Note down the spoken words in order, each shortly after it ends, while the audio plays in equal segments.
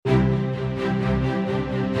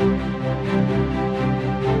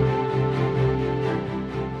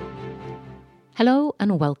Hello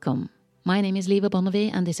and welcome. My name is Liva Bonnevie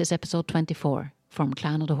and this is episode 24 from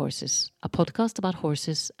Clan of the Horses, a podcast about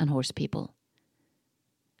horses and horse people.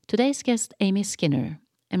 Today's guest, Amy Skinner,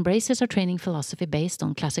 embraces her training philosophy based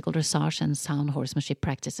on classical dressage and sound horsemanship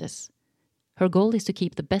practices. Her goal is to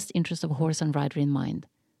keep the best interest of horse and rider in mind,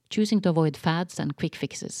 choosing to avoid fads and quick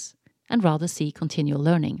fixes, and rather see continual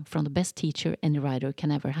learning from the best teacher any rider can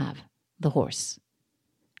ever have, the horse.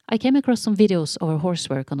 I came across some videos of her horse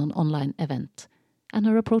work on an online event, and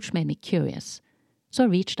her approach made me curious, so I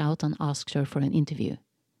reached out and asked her for an interview.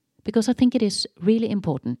 Because I think it is really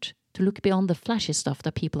important to look beyond the flashy stuff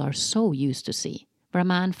that people are so used to see, where a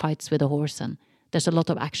man fights with a horse and there's a lot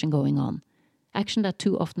of action going on. Action that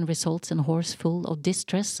too often results in a horse full of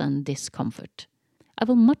distress and discomfort. I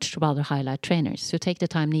will much rather highlight trainers who take the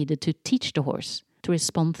time needed to teach the horse to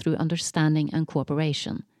respond through understanding and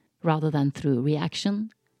cooperation, rather than through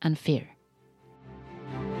reaction and fear.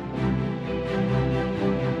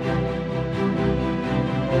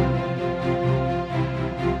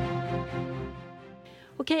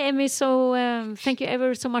 Okay, Amy, so thank you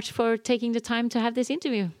ever so much for taking the time to have this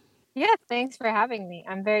interview. Yeah, thanks for having me.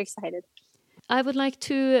 I'm very excited. I would like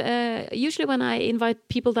to, usually when I invite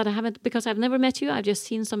people that I haven't, because I've never met you, I've just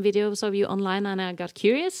seen some videos of you online and I got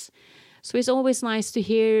curious. So it's always nice to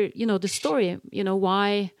hear, the story,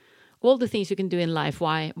 why, all the things you can do in life,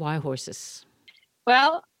 why horses?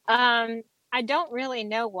 Well, I don't really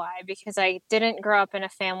know why, because I didn't grow up in a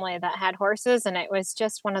family that had horses. And it was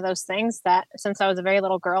just one of those things that since I was a very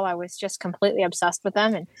little girl, I was just completely obsessed with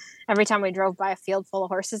them. And every time we drove by a field full of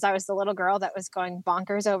horses, I was the little girl that was going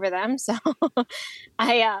bonkers over them. So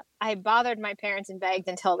I bothered my parents and begged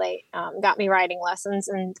until they got me riding lessons.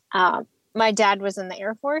 And my dad was in the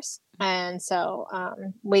Air Force. And so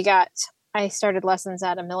I started lessons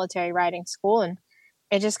at a military riding school, and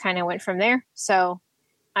it just kind of went from there. So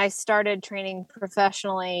I started training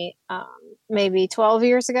professionally maybe 12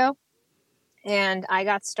 years ago, and I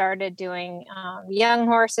got started doing young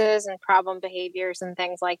horses and problem behaviors and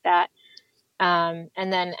things like that. And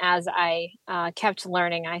then as I kept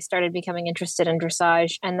learning, I started becoming interested in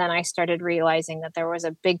dressage, and then I started realizing that there was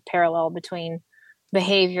a big parallel between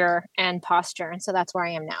behavior and posture, and so that's where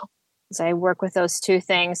I am now. So I work with those two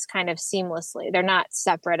things kind of seamlessly. They're not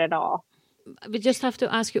separate at all. We just have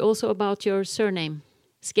to ask you also about your surname.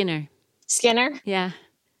 Skinner. Skinner? Yeah.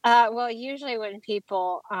 Well, usually when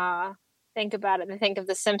people think about it, they think of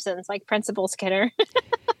The Simpsons, like Principal Skinner.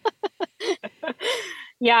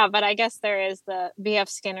 Yeah, but I guess there is the B.F.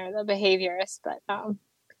 Skinner, the behaviorist, but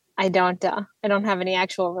I don't have any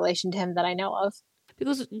actual relation to him that I know of.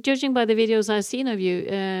 Because judging by the videos I've seen of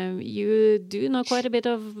you, you do know quite a bit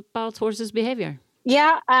about horses' behavior.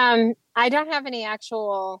 Yeah, I don't have any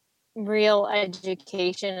actual real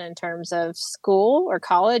education in terms of school or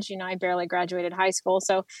college. I barely graduated high school.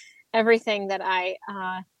 So everything that I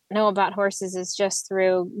know about horses is just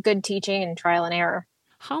through good teaching and trial and error.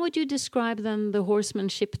 How would you describe then the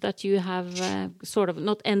horsemanship that you have sort of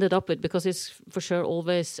not ended up with, because it's for sure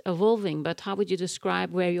always evolving, but how would you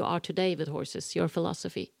describe where you are today with horses, your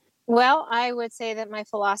philosophy? Well, I would say that my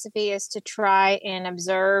philosophy is to try and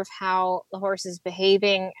observe how the horse is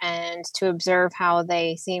behaving and to observe how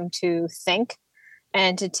they seem to think,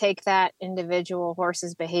 and to take that individual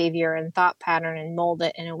horse's behavior and thought pattern and mold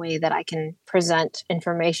it in a way that I can present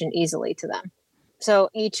information easily to them. So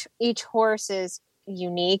each horse is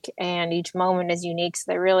unique and each moment is unique. So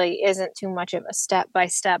there really isn't too much of a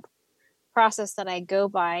step-by-step process that I go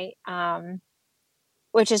by,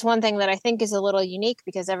 which is one thing that I think is a little unique,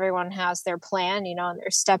 because everyone has their plan, and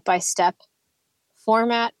their step-by-step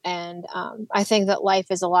format. And I think that life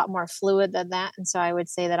is a lot more fluid than that. And so I would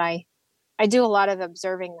say that I do a lot of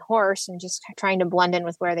observing the horse and just trying to blend in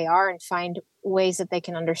with where they are and find ways that they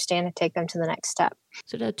can understand and take them to the next step.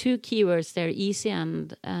 So there are two keywords there, easy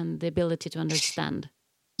and the ability to understand.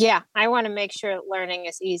 Yeah, I want to make sure that learning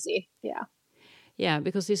is easy. Yeah. Yeah,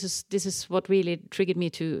 because this is what really triggered me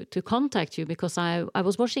to contact you, because I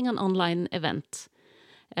was watching an online event.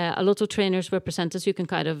 A lot of trainers were presented, so you can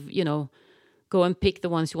kind of, go and pick the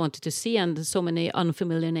ones you wanted to see, and so many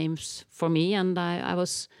unfamiliar names for me. And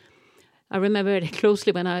I remember it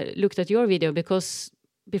closely when I looked at your video, because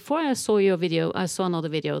before I saw your video, I saw another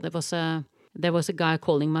video. There was a guy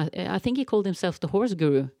I think he called himself the horse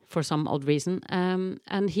guru for some odd reason.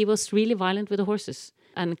 And he was really violent with the horses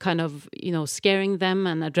and kind of, scaring them,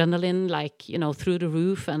 and adrenaline, through the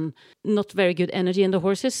roof, and not very good energy in the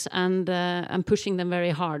horses, and pushing them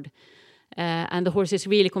very hard. And the horse is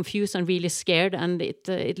really confused and really scared, and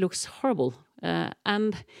it looks horrible.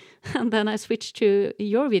 And then I switched to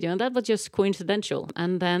your video, and that was just coincidental.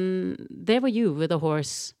 And then there were you with a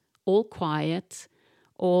horse all quiet,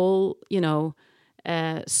 all,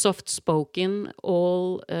 soft-spoken,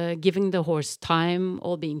 all giving the horse time,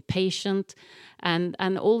 all being patient. And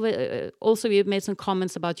also you made some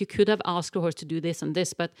comments about you could have asked the horse to do this and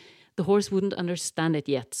this, but the horse wouldn't understand it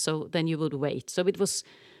yet, so then you would wait. So it was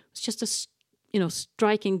just a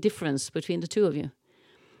striking difference between the two of you.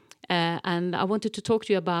 And I wanted to talk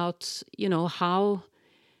to you about, how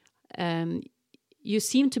you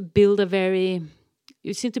seem to be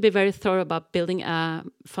very thorough about building a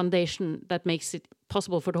foundation that makes it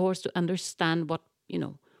possible for the horse to understand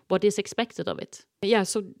what is expected of it. Yeah,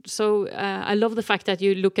 so I love the fact that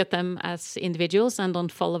you look at them as individuals and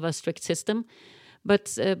don't follow a strict system. But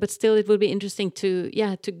still, it would be interesting to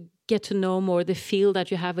get to know more the feel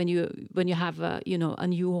that you have when you have a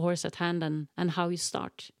new horse at hand and how you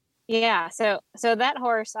start. Yeah, so that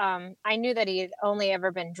horse, I knew that he had only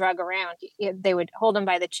ever been drug around. They would hold him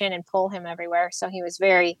by the chin and pull him everywhere. So he was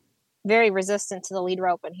very, very resistant to the lead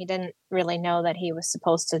rope, and he didn't really know that he was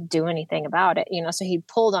supposed to do anything about it. So he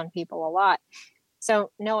pulled on people a lot.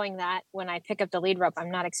 So knowing that when I pick up the lead rope,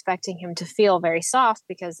 I'm not expecting him to feel very soft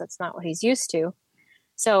because that's not what he's used to.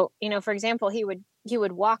 So, for example, he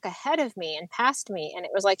would walk ahead of me and past me, and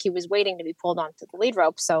it was like he was waiting to be pulled onto the lead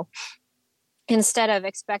rope. So instead of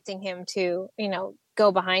expecting him to,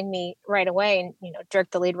 go behind me right away and,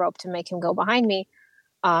 jerk the lead rope to make him go behind me,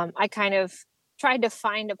 I kind of tried to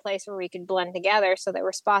find a place where we could blend together. So there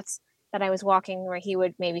were spots that I was walking where he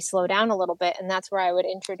would maybe slow down a little bit. And that's where I would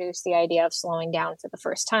introduce the idea of slowing down for the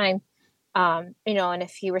first time. And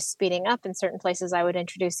if he was speeding up in certain places, I would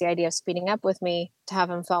introduce the idea of speeding up with me to have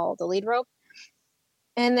him follow the lead rope.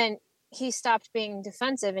 And then he stopped being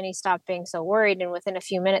defensive and he stopped being so worried. And within a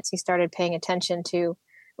few minutes, he started paying attention to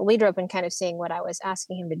the lead rope and kind of seeing what I was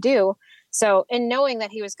asking him to do. So in knowing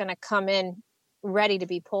that he was going to come in ready to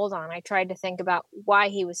be pulled on, I tried to think about why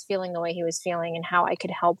he was feeling the way he was feeling and how I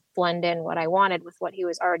could help blend in what I wanted with what he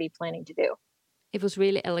was already planning to do. It was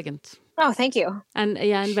really elegant. Oh, thank you. And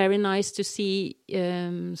very nice to see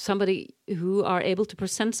somebody who are able to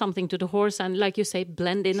present something to the horse and, like you say,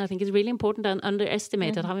 blend in. I think it's really important and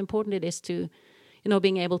underestimated how important it is to,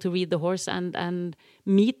 being able to read the horse and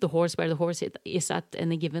meet the horse where the horse is at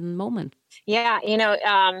any given moment. Yeah,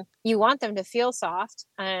 you want them to feel soft,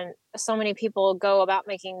 and so many people go about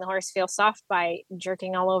making the horse feel soft by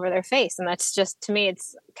jerking all over their face, and that's just, to me,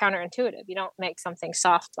 it's counterintuitive. You don't make something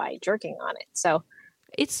soft by jerking on it. So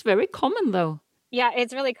it's very common, though. Yeah,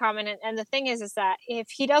 it's really common, and the thing is that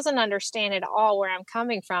if he doesn't understand at all where I'm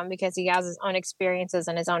coming from because he has his own experiences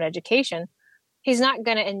and his own education, he's not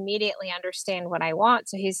going to immediately understand what I want.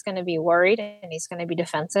 So he's going to be worried and he's going to be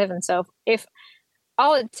defensive. And so if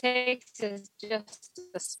all it takes is just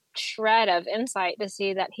a shred of insight to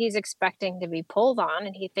see that he's expecting to be pulled on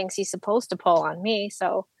and he thinks he's supposed to pull on me.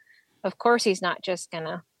 So of course he's not just going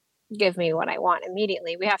to give me what I want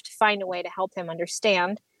immediately. We have to find a way to help him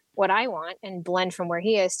understand what I want and blend from where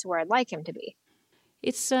he is to where I'd like him to be.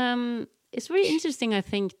 It's very interesting, I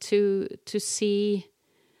think, to see,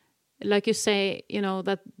 like you say,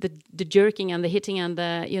 that the jerking and the hitting and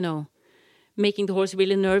the, making the horse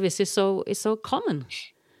really nervous is so common.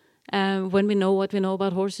 When we know what we know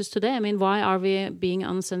about horses today, I mean, why are we being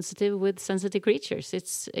unsensitive with sensitive creatures?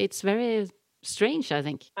 It's very strange, I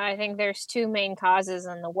think. I think there's two main causes,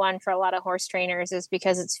 and the one for a lot of horse trainers is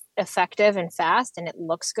because it's effective and fast and it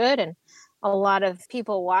looks good, and a lot of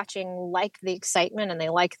people watching like the excitement and they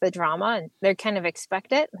like the drama and they kind of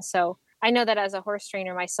expect it. And so I know that as a horse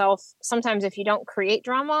trainer myself, sometimes if you don't create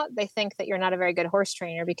drama, they think that you're not a very good horse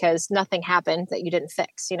trainer because nothing happened that you didn't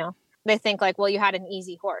fix, They think like, well, you had an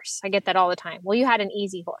easy horse. I get that all the time. Well, you had an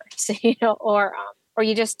easy horse, or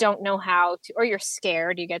you just don't know how to, or you're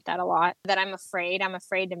scared. You get that a lot. That I'm afraid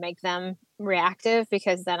to make them reactive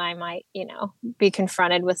because then I might, be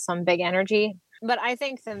confronted with some big energy. But I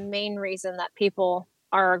think the main reason that people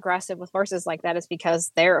are aggressive with horses like that is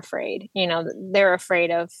because they're afraid. They're afraid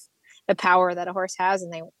of the power that a horse has,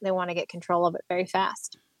 and they want to get control of it very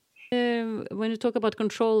fast. When you talk about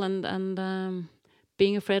control and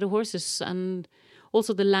being afraid of horses, and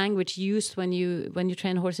also the language used when you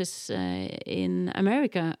train horses in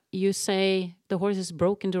America, you say the horse is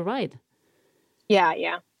broken to ride.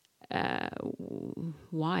 Yeah.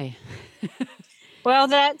 Why? Well,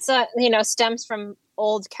 that's stems from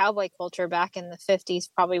old cowboy culture back in the 50s,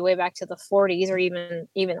 probably way back to the 40s, or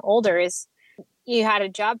even older. Is you had a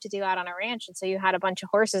job to do out on a ranch, and so you had a bunch of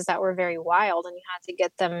horses that were very wild, and you had to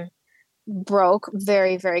get them broke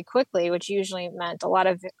very, very quickly, which usually meant a lot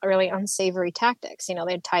of really unsavory tactics.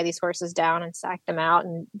 They'd tie these horses down and sack them out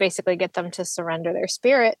and basically get them to surrender their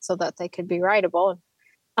spirit so that they could be rideable.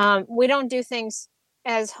 We don't do things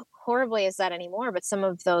as horribly as that anymore, but some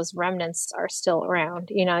of those remnants are still around.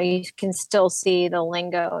 You know, you can still see the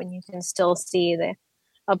lingo and you can still see the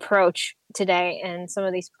approach today in some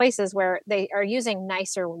of these places where they are using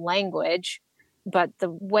nicer language, but the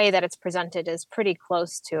way that it's presented is pretty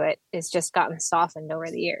close to it. It's just gotten softened over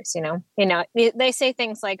the years. They say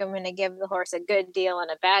things like, I'm going to give the horse a good deal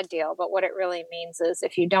and a bad deal, but what it really means is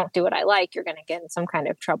if you don't do what I like, you're going to get in some kind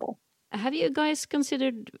of trouble. Have you guys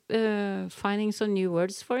considered finding some new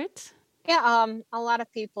words for it? Yeah, a lot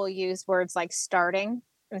of people use words like starting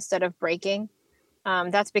instead of breaking.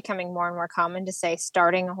 That's becoming more and more common to say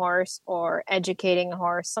starting a horse or educating a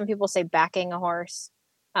horse. Some people say backing a horse.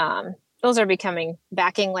 Those are becoming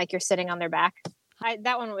backing like you're sitting on their back.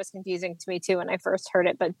 That one was confusing to me too when I first heard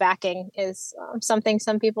it, but backing is something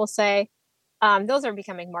some people say. Those are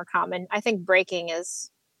becoming more common. I think breaking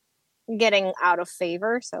is getting out of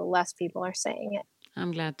favor, so less people are saying it.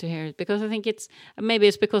 I'm glad to hear it, because I think maybe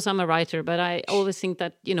it's because I'm a writer, but I always think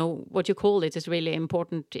that, what you call it is really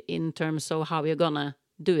important in terms of how you're gonna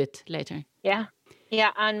do it later. Yeah.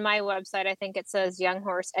 Yeah, on my website, I think it says Young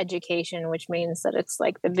Horse Education, which means that it's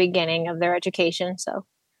like the beginning of their education. So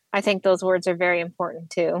I think those words are very important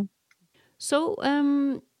too. So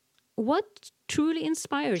what truly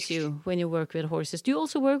inspires you when you work with horses? Do you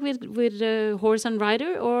also work with horse and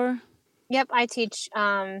rider, or? Yep, I teach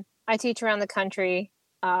around the country.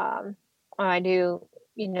 I do,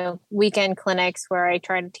 weekend clinics where I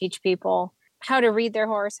try to teach people how to read their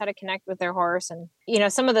horse, how to connect with their horse. And,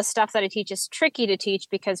 some of the stuff that I teach is tricky to teach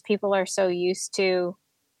because people are so used to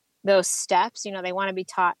those steps. They want to be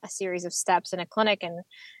taught a series of steps in a clinic. And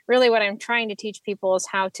really what I'm trying to teach people is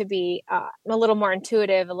how to be a little more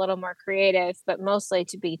intuitive, a little more creative, but mostly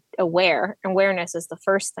to be aware. Awareness is the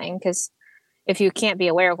first thing, because if you can't be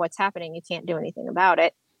aware of what's happening, you can't do anything about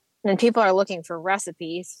it. And people are looking for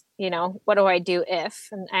recipes, what do I do if?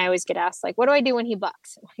 And I always get asked, like, what do I do when he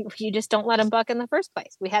bucks? You just don't let him buck in the first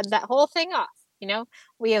place. We had that whole thing off,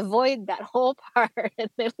 we avoid that whole part.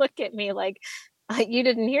 And they look at me like, you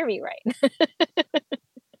didn't hear me right.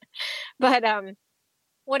 But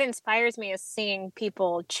what inspires me is seeing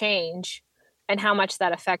people change and how much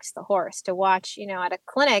that affects the horse. To watch, at a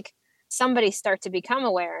clinic, somebody start to become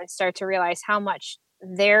aware and start to realize how much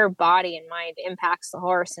their body and mind impacts the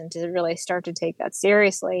horse, and to really start to take that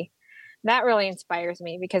seriously. That really inspires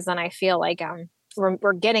me, because then I feel like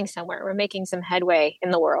we're getting somewhere. We're making some headway in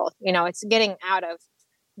the world. It's getting out of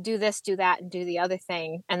do this, do that, and do the other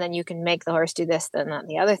thing. And then you can make the horse do this, then that, and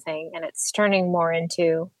the other thing. And it's turning more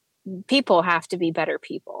into people have to be better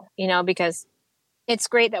people, because it's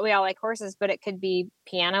great that we all like horses, but it could be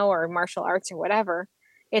piano or martial arts or whatever.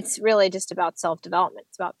 It's really just about self-development.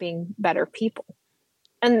 It's about being better people.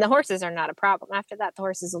 And the horses are not a problem. After that, the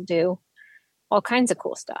horses will do all kinds of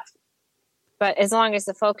cool stuff. But as long as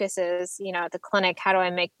the focus is, at the clinic, how do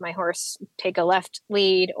I make my horse take a left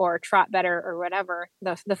lead or trot better or whatever,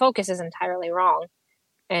 the focus is entirely wrong.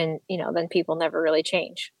 And, then people never really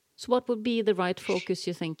change. So what would be the right focus,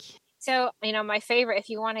 you think? So, my favorite, if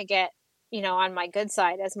you want to get, on my good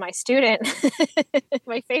side as my student,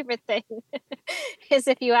 my favorite thing is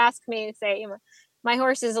if you ask me, say, my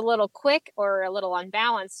horse is a little quick or a little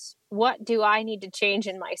unbalanced, what do I need to change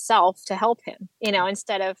in myself to help him?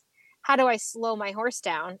 Instead of how do I slow my horse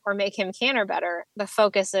down or make him canter better? The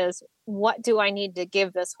focus is, what do I need to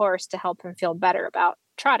give this horse to help him feel better about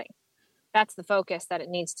trotting? That's the focus that it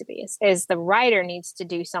needs to be, is the rider needs to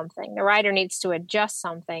do something. The rider needs to adjust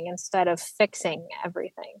something instead of fixing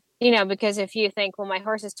everything. Because if you think, well, my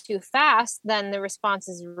horse is too fast, then the response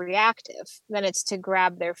is reactive. Then it's to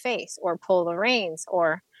grab their face or pull the reins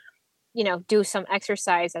or, do some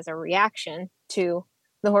exercise as a reaction to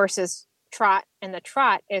the horse's trot. And the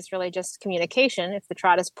trot is really just communication. If the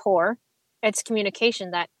trot is poor, it's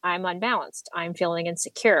communication that I'm unbalanced, I'm feeling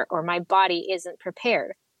insecure, or my body isn't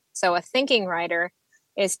prepared. So a thinking rider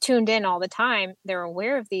is tuned in all the time. They're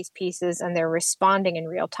aware of these pieces and they're responding in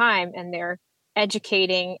real time, and they're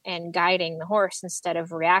educating and guiding the horse instead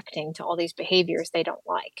of reacting to all these behaviors they don't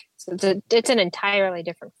like. So it's an entirely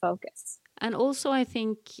different focus. And also, I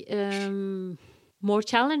think more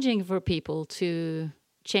challenging for people to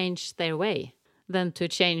change their way than to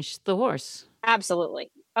change the horse.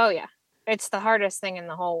 Absolutely. Oh, yeah. It's the hardest thing in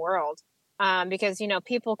the whole world. Because,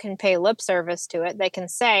 people can pay lip service to it. They can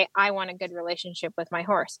say, I want a good relationship with my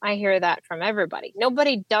horse. I hear that from everybody.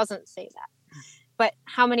 Nobody doesn't say that. But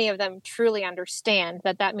how many of them truly understand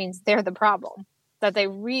that means they're the problem? That they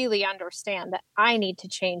really understand that I need to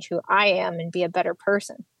change who I am and be a better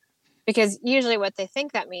person. Because usually what they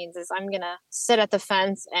think that means is I'm going to sit at the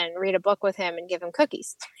fence and read a book with him and give him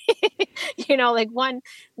cookies. Like one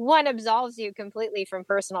absolves you completely from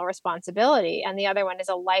personal responsibility, and the other one is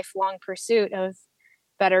a lifelong pursuit of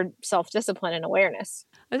better self-discipline and awareness.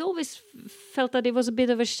 I always felt that it was a bit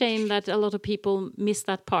of a shame that a lot of people miss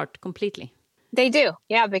that part completely. They do.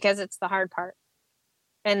 Yeah, because it's the hard part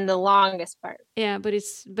and the longest part. Yeah, but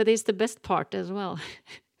it's the best part as well.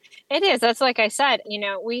 It is. That's like I said,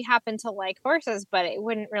 we happen to like horses, but it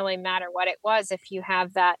wouldn't really matter what it was if you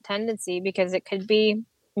have that tendency, because it could be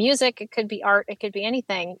music, it could be art, it could be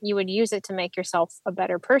anything. You would use it to make yourself a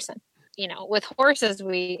better person. With horses,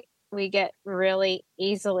 we get really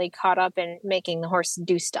easily caught up in making the horse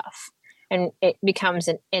do stuff, and it becomes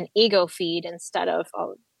an ego feed instead of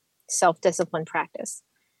a self-discipline practice.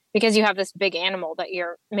 Because you have this big animal that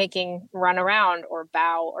you're making run around or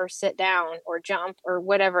bow or sit down or jump or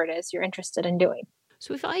whatever it is you're interested in doing.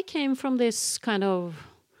 So if I came from this kind of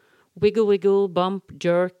wiggle, wiggle, bump,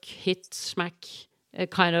 jerk, hit, smack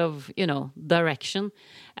kind of, direction,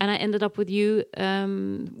 and I ended up with you,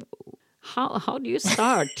 how do you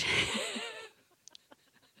start?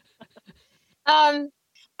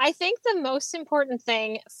 I think the most important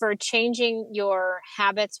thing for changing your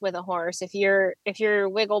habits with a horse, if you're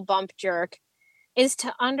wiggle, bump, jerk, is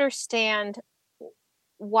to understand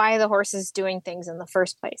why the horse is doing things in the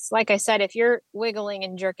first place. Like I said, if you're wiggling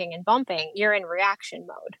and jerking and bumping, you're in reaction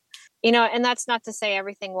mode. And that's not to say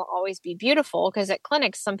everything will always be beautiful, because at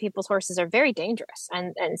clinics, some people's horses are very dangerous,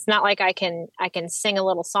 and it's not like I can sing a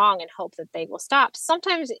little song and hope that they will stop.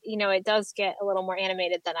 Sometimes, it does get a little more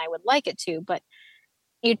animated than I would like it to, but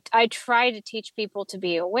I try to teach people to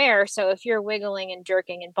be aware. So if you're wiggling and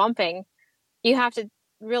jerking and bumping, you have to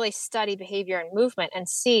really study behavior and movement and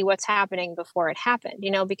see what's happening before it happened,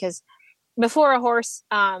 because before a horse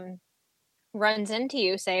runs into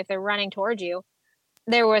you, say if they're running towards you,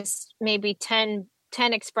 there was maybe 10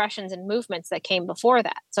 expressions and movements that came before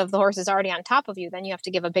that. So if the horse is already on top of you, then you have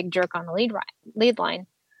to give a big jerk on the lead line.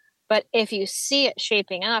 But if you see it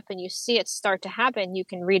shaping up and you see it start to happen, you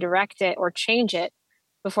can redirect it or change it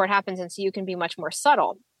before it happens. And so you can be much more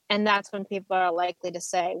subtle. And that's when people are likely to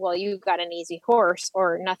say, well, you got an easy horse,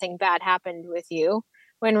 or nothing bad happened with you,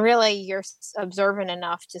 when really you're observant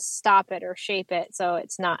enough to stop it or shape it so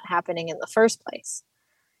it's not happening in the first place.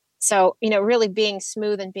 So, really being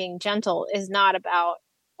smooth and being gentle is not about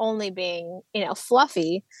only being,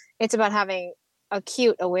 fluffy. It's about having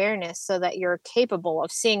acute awareness so that you're capable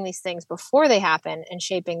of seeing these things before they happen and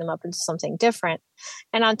shaping them up into something different.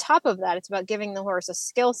 And on top of that, it's about giving the horse a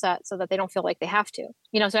skill set so that they don't feel like they have to.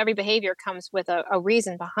 So every behavior comes with a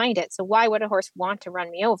reason behind it. So why would a horse want to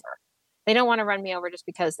run me over? They don't want to run me over just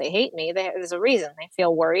because they hate me. There's a reason. They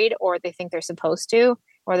feel worried, or they think they're supposed to,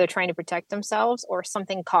 or they're trying to protect themselves, or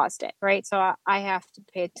something caused it, right? So I have to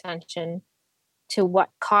pay attention to what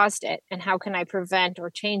caused it and how can I prevent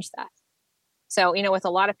or change that. So, with a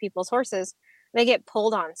lot of people's horses, they get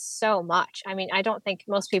pulled on so much. I mean, I don't think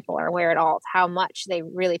most people are aware at all of how much they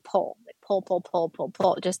really pull. They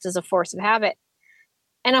pull, just as a force of habit.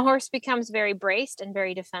 And a horse becomes very braced and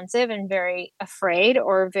very defensive and very afraid,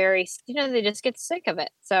 or very, they just get sick of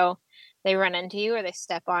it. So they run into you, or they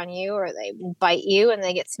step on you, or they bite you, and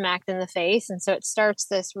they get smacked in the face. And so it starts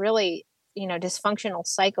this really, dysfunctional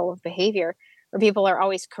cycle of behavior, where people are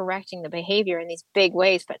always correcting the behavior in these big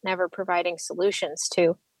ways, but never providing solutions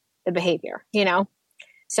to the behavior,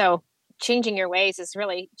 So changing your ways is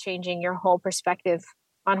really changing your whole perspective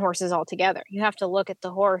on horses altogether. You have to look at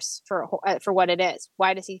the horse for what it is.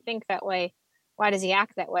 Why does he think that way? Why does he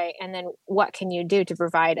act that way? And then what can you do to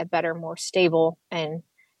provide a better, more stable and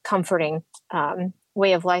comforting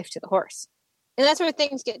way of life to the horse? And that's where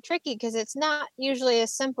things get tricky, because it's not usually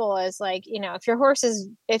as simple as if your horse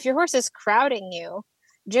is crowding you,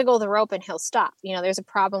 jiggle the rope and he'll stop. There's a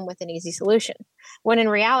problem with an easy solution. When in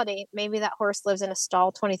reality, maybe that horse lives in a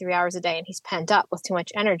stall 23 hours a day and he's pent up with too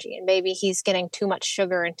much energy. And maybe he's getting too much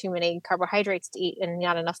sugar and too many carbohydrates to eat and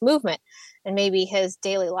not enough movement. And maybe his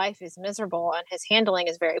daily life is miserable and his handling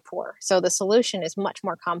is very poor. So the solution is much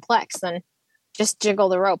more complex than just jiggle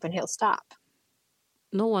the rope and he'll stop.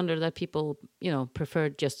 No wonder that people, prefer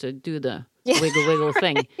just to do the wiggle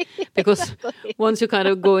thing. Because exactly. Once you kind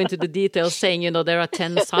of go into the details saying, there are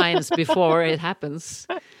 10 signs before it happens,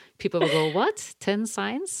 people will go, what? 10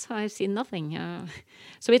 signs? I've seen nothing.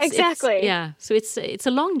 So it's exactly. So it's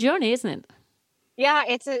a long journey, isn't it? Yeah,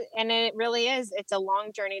 and it really is. It's a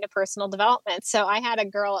long journey to personal development. So I had a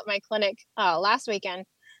girl at my clinic last weekend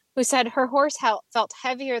who said her horse felt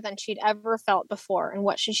heavier than she'd ever felt before. And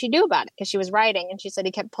what should she do about it? Because she was riding, and she said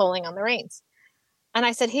he kept pulling on the reins. And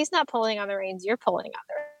I said, he's not pulling on the reins, you're pulling on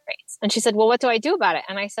the reins. reins. And she said, well, what do I do about it?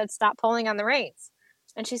 And I said, stop pulling on the reins.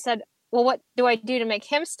 And she said, well, what do I do to make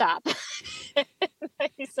him stop? I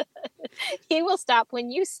said, he will stop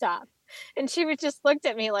when you stop. And she would just looked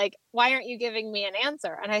at me like, why aren't you giving me an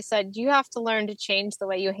answer? And I said, you have to learn to change the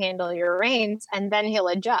way you handle your reins, and then he'll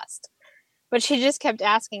adjust. But she just kept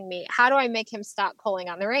asking me, how do I make him stop pulling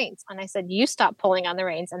on the reins? And I said, you stop pulling on the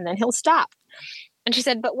reins and then he'll stop. And she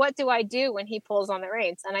said, but what do I do when he pulls on the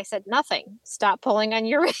reins? And I said, nothing. Stop pulling on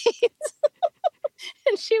your reins.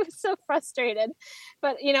 And she was so frustrated.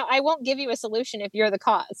 But, I won't give you a solution if you're the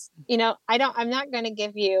cause. I'm not going to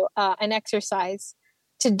give you an exercise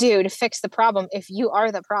to do to fix the problem if you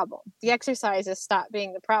are the problem. The exercise is stop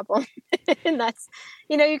being the problem. And that's,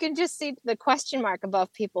 you can just see the question mark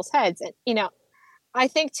above people's heads. And, I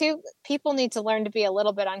think too, people need to learn to be a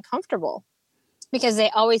little bit uncomfortable because they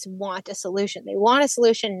always want a solution. They want a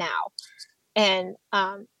solution now. And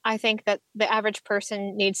I think that the average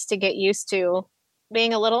person needs to get used to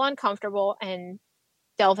being a little uncomfortable and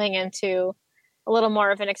delving into a little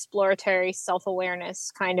more of an exploratory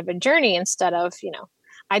self-awareness kind of a journey instead of,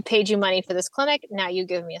 I paid you money for this clinic. Now you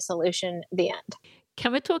give me a solution, the end.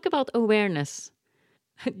 Can we talk about awareness?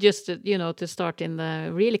 Just, to start in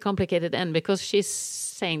the really complicated end, because she's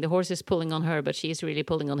saying the horse is pulling on her, but she's really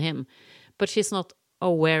pulling on him, but she's not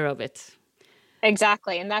aware of it.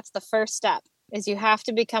 Exactly. And that's the first step, is you have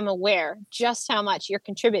to become aware just how much you're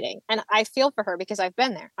contributing. And I feel for her because I've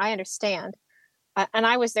been there. I understand. And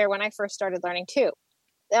I was there when I first started learning too.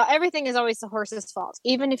 Now, everything is always the horse's fault.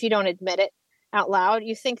 Even if you don't admit it out loud,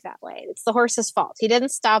 you think that way. It's the horse's fault. He didn't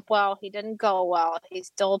stop well. He didn't go well.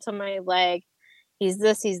 He's dull to my leg. He's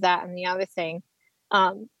this, he's that, and the other thing.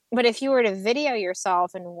 But if you were to video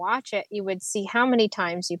yourself and watch it, you would see how many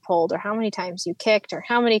times you pulled or how many times you kicked or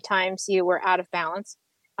how many times you were out of balance.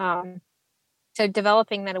 So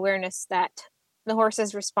developing that awareness that the horse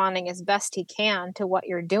is responding as best he can to what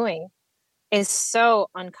you're doing is so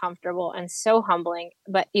uncomfortable and so humbling,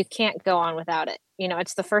 but you can't go on without it.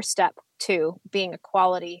 It's the first step to being a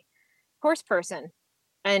quality horse person.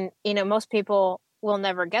 And, most people will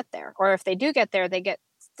never get there. Or if they do get there, they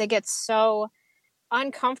get so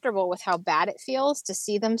uncomfortable with how bad it feels to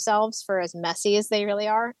see themselves for as messy as they really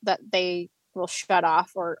are that they will shut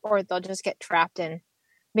off or they'll just get trapped in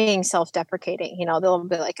being self-deprecating. They'll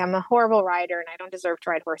be like, I'm a horrible rider and I don't deserve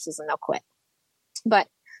to ride horses, and they'll quit. But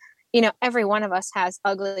every one of us has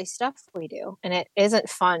ugly stuff we do, and it isn't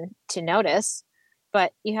fun to notice,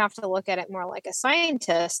 but you have to look at it more like a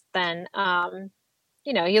scientist than,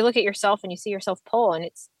 you look at yourself and you see yourself pull, and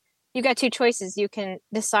you got two choices. You can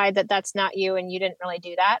decide that that's not you and you didn't really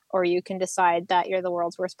do that, or you can decide that you're the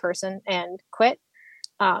world's worst person and quit.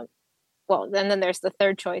 Then there's the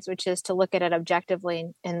third choice, which is to look at it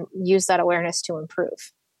objectively and use that awareness to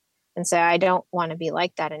improve and say, I don't want to be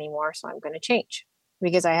like that anymore, so I'm going to change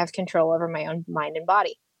because I have control over my own mind and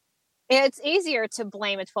body. It's easier to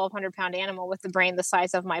blame a 1,200-pound animal with the brain the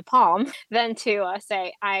size of my palm than to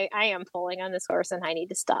say, I am pulling on this horse and I need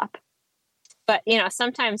to stop. But,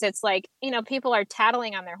 sometimes it's like, people are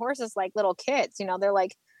tattling on their horses like little kids. They're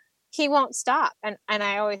like, he won't stop. And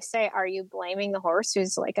I always say, are you blaming the horse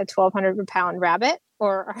who's like a 1,200-pound rabbit,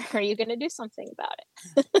 or are you going to do something about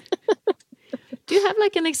it? Do you have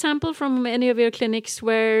like an example from any of your clinics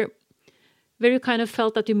where you kind of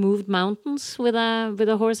felt that you moved mountains with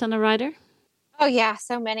a horse and a rider? Oh yeah,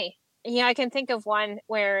 so many. I can think of one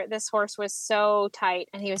where this horse was so tight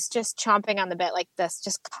and he was just chomping on the bit like this,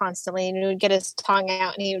 just constantly. And he would get his tongue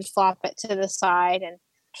out and he would flop it to the side, and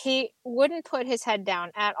he wouldn't put his head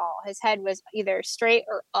down at all. His head was either straight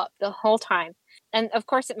or up the whole time. And of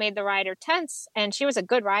course it made the rider tense, and she was a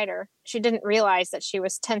good rider. She didn't realize that she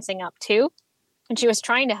was tensing up too, and she was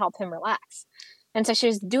trying to help him relax. And so she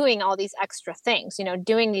was doing all these extra things,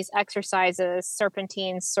 doing these exercises,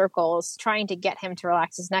 serpentines, circles, trying to get him to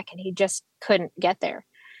relax his neck. And he just couldn't get there.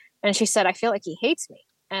 And she said, I feel like he hates me.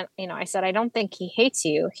 And, I said, I don't think he hates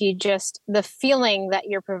you. The feeling that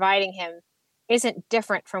you're providing him isn't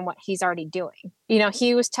different from what he's already doing.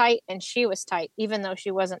 He was tight and she was tight, even though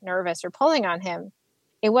she wasn't nervous or pulling on him.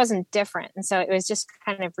 It wasn't different. And so it was just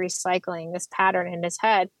kind of recycling this pattern in his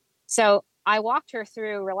head. So I walked her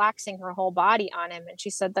through relaxing her whole body on him, and she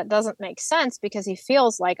said that doesn't make sense because he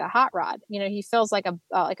feels like a hot rod. He feels like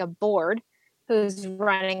a board who's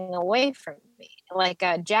running away from me, like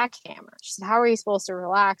a jackhammer. She said, how are you supposed to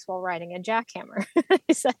relax while riding a jackhammer?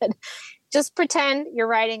 I said, just pretend you're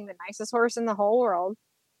riding the nicest horse in the whole world.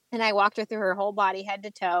 And I walked her through her whole body, head to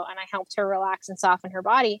toe, and I helped her relax and soften her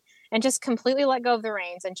body and just completely let go of the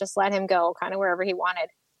reins and just let him go kind of wherever he wanted.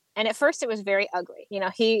 And at first it was very ugly.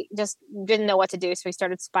 He just didn't know what to do. So he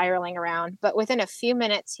started spiraling around. But within a few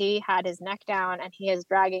minutes, he had his neck down and he is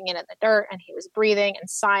dragging it in the dirt and he was breathing and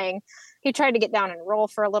sighing. He tried to get down and roll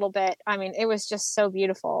for a little bit. I mean, it was just so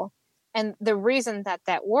beautiful. And the reason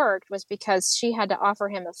that worked was because she had to offer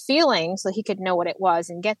him a feeling so he could know what it was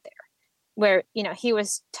and get there. Where, he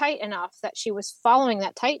was tight enough that she was following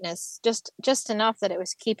that tightness just enough that it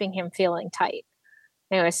was keeping him feeling tight.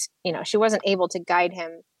 It was, she wasn't able to guide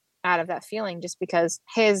him out of that feeling just because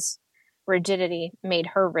his rigidity made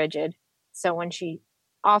her rigid. So when she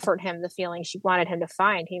offered him the feeling she wanted him to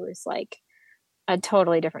find, he was like a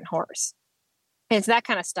totally different horse. It's that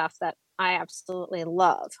kind of stuff that I absolutely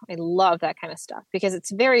love. I love that kind of stuff because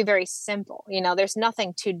it's very, very simple. There's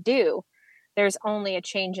nothing to do. There's only a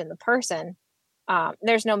change in the person.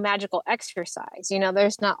 There's no magical exercise.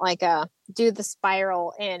 There's not like do the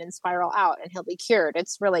spiral in and spiral out and he'll be cured.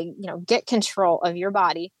 It's really, get control of your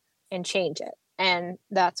body and change it. And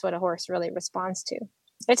that's what a horse really responds to.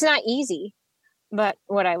 It's not easy, but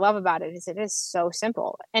what I love about it is so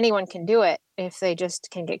simple. Anyone can do it if they just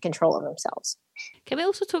can get control of themselves. Can we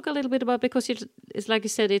also talk a little bit about, because it's like you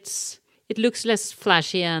said, it looks less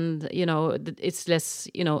flashy and, it's less,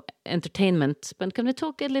 entertainment. But can we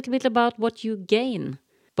talk a little bit about what you gain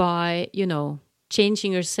by,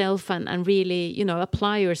 changing yourself and really,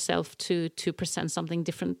 apply yourself to present something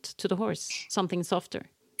different to the horse, something softer?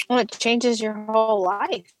 Well, it changes your whole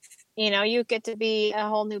life. You get to be a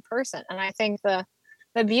whole new person. And I think the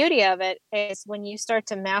beauty of it is when you start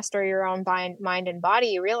to master your own mind and body,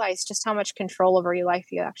 you realize just how much control over your life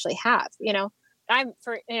you actually have. I'm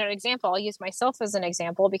for an example, I'll use myself as an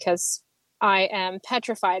example because I am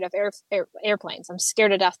petrified of airplanes. I'm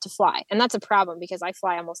scared to death to fly. And that's a problem because I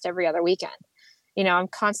fly almost every other weekend. I'm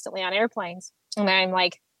constantly on airplanes and I'm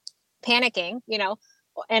like panicking,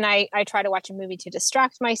 and I try to watch a movie to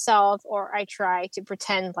distract myself, or I try to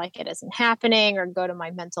pretend like it isn't happening or go to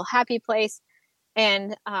my mental happy place.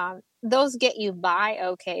 And those get you by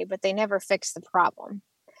okay, but they never fix the problem.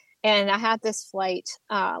 And I had this flight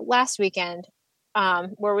last weekend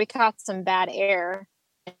where we caught some bad air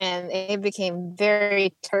and it became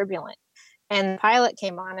very turbulent. And the pilot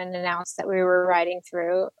came on and announced that we were riding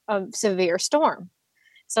through a severe storm.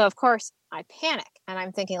 So, of course, I panic and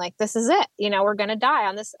I'm thinking like, this is it. We're going to die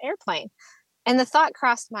on this airplane. And the thought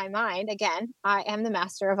crossed my mind. Again, I am the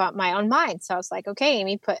master of my own mind. So I was like, okay,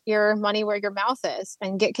 Amy, put your money where your mouth is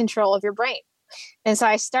and get control of your brain. And so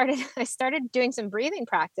I started doing some breathing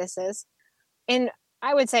practices. And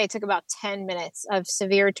I would say it took about 10 minutes of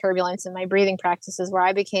severe turbulence in my breathing practices where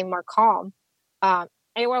I became more calm. I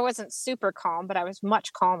wasn't super calm, but I was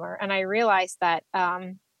much calmer. And I realized that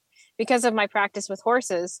because of my practice with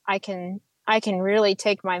horses, I can really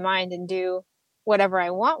take my mind and do whatever I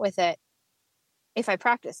want with it if I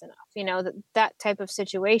practice enough. That type of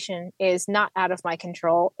situation is not out of my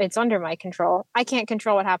control. It's under my control. I can't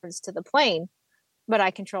control what happens to the plane, but I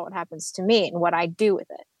control what happens to me and what I do with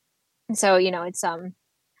it. And so,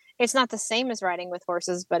 it's not the same as riding with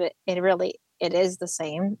horses, but it is the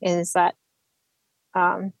same, is that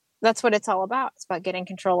that's what it's all about. It's about getting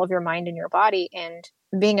control of your mind and your body and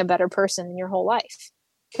being a better person in your whole life.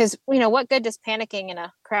 Because, what good does panicking in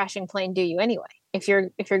a crashing plane do you anyway? If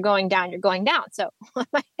you're going down, you're going down. So I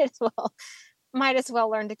might as well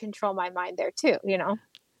learn to control my mind there too,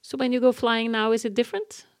 So when you go flying now, is it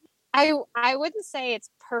different? I wouldn't say it's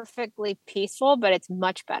perfectly peaceful, but it's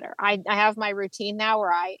much better. I have my routine now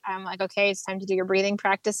where I'm like, okay, it's time to do your breathing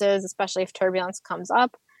practices, especially if turbulence comes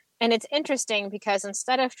up. And it's interesting because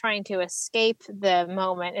instead of trying to escape the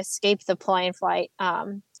moment, escape the plane flight,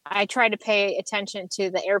 I try to pay attention to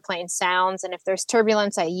the airplane sounds. And if there's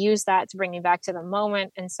turbulence, I use that to bring me back to the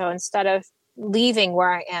moment. And so instead of leaving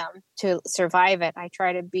where I am to survive it, I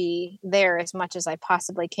try to be there as much as I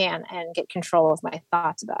possibly can and get control of my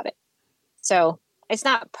thoughts about it. So it's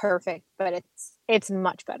not perfect, but it's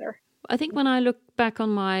much better. I think when I look back on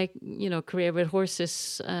my, career with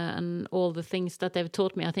horses and all the things that they've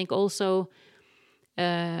taught me, I think also,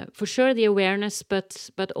 for sure, the awareness, but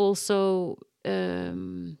also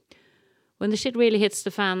when the shit really hits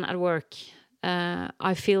the fan at work,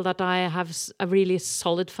 I feel that I have a really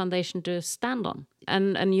solid foundation to stand on.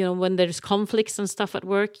 And when there's conflicts and stuff at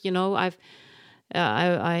work, I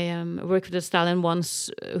worked with a stallion once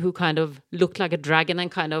who kind of looked like a dragon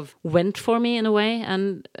and kind of went for me in a way.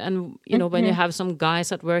 And when you have some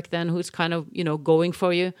guys at work then who's kind of, going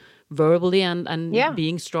for you verbally and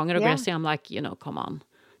being strong and aggressive, I'm like, come on,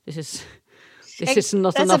 this is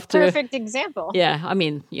not enough to... That's a perfect example. Yeah, I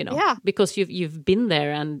mean, because you've been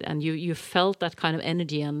there and you felt that kind of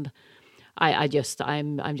energy. And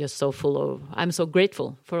I'm just so I'm so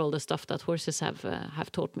grateful for all the stuff that horses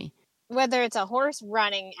have taught me. Whether it's a horse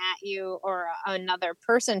running at you or another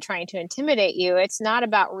person trying to intimidate you, it's not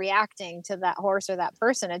about reacting to that horse or that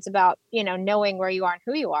person. It's about, knowing where you are and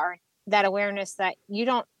who you are. That awareness that you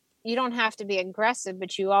don't have to be aggressive,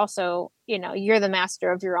 but you also, you're the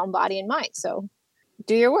master of your own body and mind. So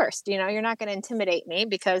do your worst. You're not going to intimidate me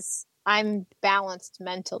because I'm balanced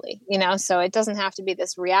mentally, so it doesn't have to be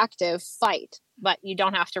this reactive fight, but you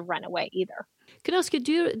don't have to run away either. Can I ask you,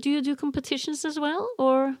 do you do competitions as well,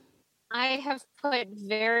 or? I have put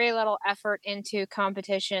very little effort into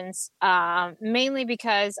competitions, mainly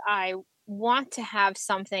because I want to have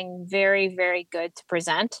something very, very good to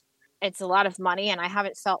present. It's a lot of money, and I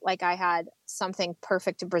haven't felt like I had something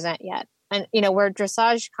perfect to present yet. And, where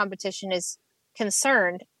dressage competition is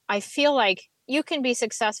concerned, I feel like you can be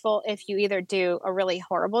successful if you either do a really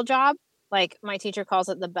horrible job, like my teacher calls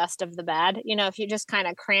it the best of the bad. If you just kind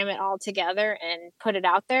of cram it all together and put it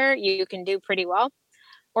out there, you can do pretty well.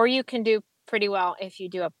 Or you can do pretty well if you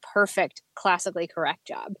do a perfect, classically correct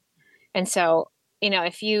job. And so,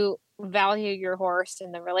 if you value your horse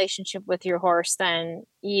and the relationship with your horse, then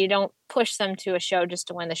you don't push them to a show just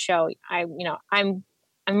to win the show. I'm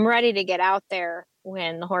ready to get out there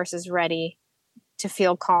when the horse is ready to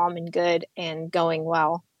feel calm and good and going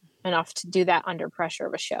well enough to do that under pressure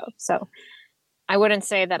of a show. So I wouldn't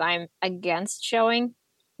say that I'm against showing,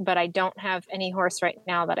 but I don't have any horse right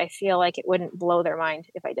now that I feel like it wouldn't blow their mind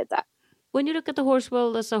if I did that. When you look at the horse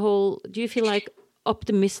world as a whole, do you feel like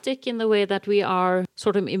optimistic in the way that we are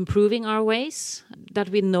sort of improving our ways, that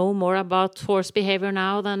we know more about horse behavior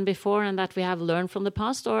now than before and that we have learned from the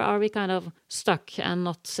past, or are we kind of stuck and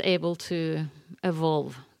not able to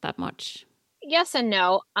evolve that much? Yes and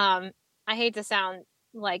no. I hate to sound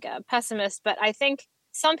like a pessimist, but I think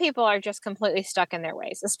some people are just completely stuck in their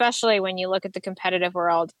ways, especially when you look at the competitive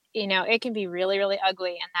world. It can be really, really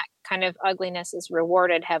ugly, and that kind of ugliness is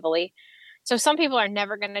rewarded heavily. So some people are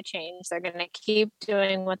never going to change. They're going to keep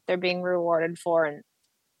doing what they're being rewarded for. And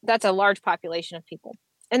that's a large population of people.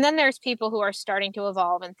 And then there's people who are starting to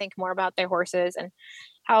evolve and think more about their horses and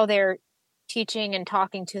how they're teaching and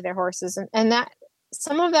talking to their horses. And that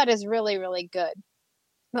some of that is really, really good.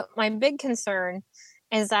 But my big concern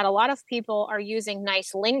is that a lot of people are using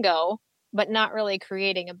nice lingo, but not really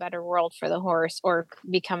creating a better world for the horse or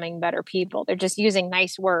becoming better people. They're just using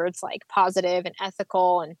nice words like positive and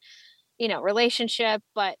ethical and, relationship,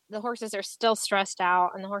 but the horses are still stressed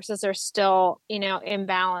out and the horses are still,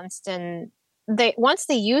 imbalanced. And once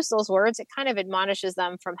they use those words, it kind of admonishes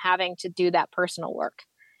them from having to do that personal work,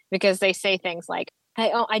 because they say things like,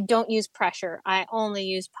 I don't use pressure. I only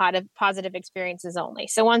use positive experiences only.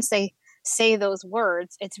 So once they say those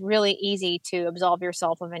words, it's really easy to absolve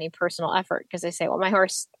yourself of any personal effort, because they say, well, my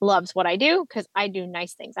horse loves what I do because I do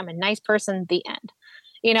nice things. I'm a nice person, the end.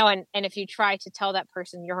 And if you try to tell that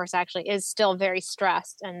person your horse actually is still very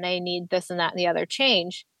stressed and they need this and that and the other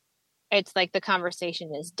change, it's like the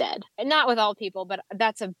conversation is dead. And not with all people, but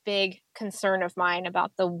that's a big concern of mine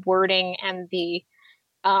about the wording and the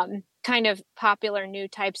kind of popular new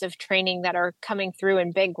types of training that are coming through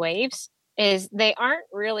in big waves. Is they aren't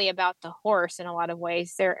really about the horse in a lot of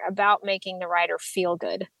ways. They're about making the rider feel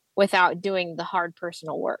good without doing the hard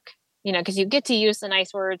personal work, because you get to use the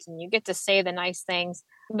nice words and you get to say the nice things,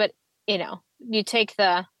 but, you take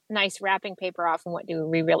the nice wrapping paper off and what do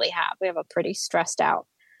we really have? We have a pretty stressed out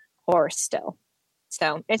horse still.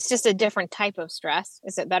 So it's just a different type of stress.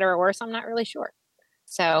 Is it better or worse? I'm not really sure.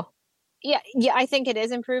 So yeah, I think it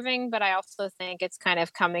is improving, but I also think it's kind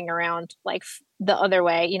of coming around like the other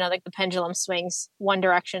way, like the pendulum swings one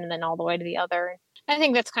direction and then all the way to the other. I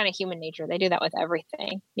think that's kind of human nature. They do that with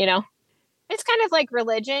everything, It's kind of like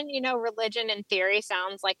religion, religion in theory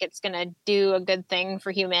sounds like it's going to do a good thing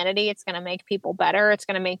for humanity. It's going to make people better. It's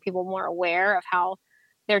going to make people more aware of how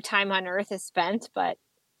their time on earth is spent. But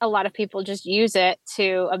a lot of people just use it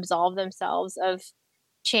to absolve themselves of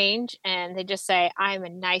change, and they just say, I'm a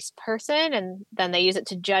nice person, and then they use it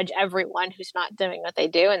to judge everyone who's not doing what they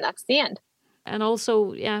do, and that's the end. And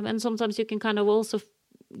also, and sometimes you can kind of also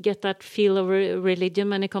get that feel of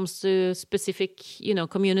religion when it comes to specific,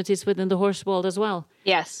 communities within the horse world as well.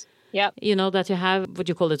 Yes. Yep. That you have, what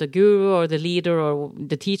you call it, a guru or the leader or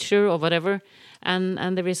the teacher or whatever, and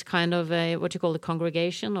there is kind of a, what you call the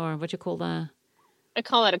congregation, or what you call the... I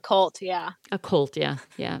call it a cult, yeah. A cult, yeah,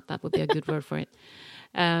 that would be a good word for it.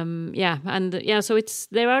 So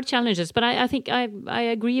there are challenges, but I think I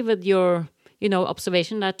agree with your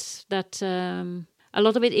observation that a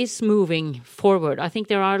lot of it is moving forward. I think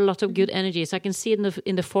there are a lot of good energies. I can see it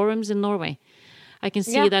in the forums in Norway. I can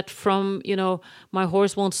see that from, my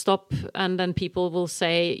horse won't stop. And then people will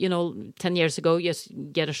say, 10 years ago, just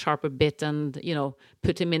get a sharper bit and,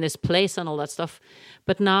 put him in his place and all that stuff.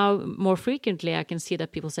 But now more frequently, I can see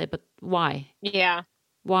that people say, but why? Yeah.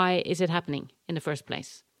 Why is it happening in the first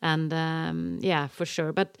place? And for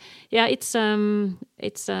sure. But yeah, it's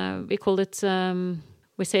we call it,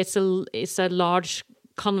 we say it's a large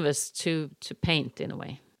canvas to paint in a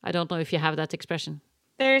way. I don't know if you have that expression.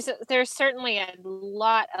 There's certainly a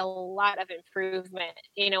lot of improvement.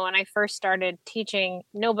 When I first started teaching,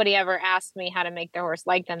 nobody ever asked me how to make their horse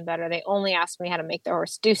like them better. They only asked me how to make their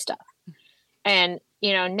horse do stuff. And,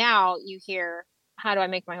 now you hear, how do I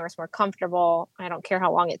make my horse more comfortable? I don't care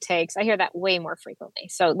how long it takes. I hear that way more frequently.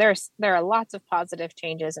 So there are lots of positive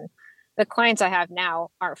changes. And the clients I have now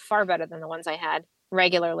are far better than the ones I had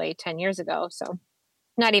regularly 10 years ago. So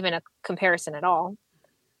not even a comparison at all.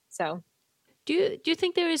 So do you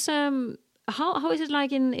think there is how is it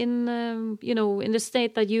like in the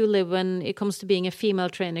state that you live when it comes to being a female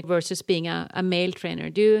trainer versus being a male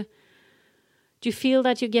trainer? Do you feel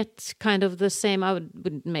that you get kind of the same? I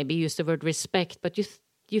would maybe use the word respect, but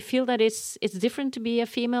you feel that it's different to be a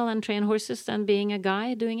female and train horses than being a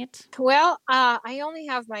guy doing it? Well, I only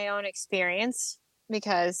have my own experience,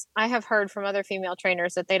 because I have heard from other female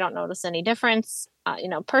trainers that they don't notice any difference.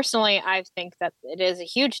 Personally, I think that it is a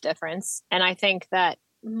huge difference. And I think that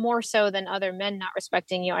more so than other men not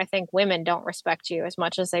respecting you, I think women don't respect you as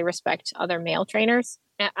much as they respect other male trainers.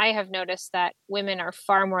 And I have noticed that women are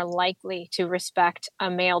far more likely to respect a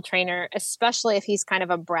male trainer, especially if he's kind of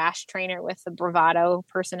a brash trainer with a bravado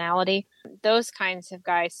personality. Those kinds of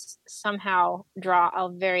guys somehow draw a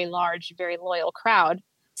very large, very loyal crowd.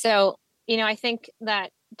 So I think that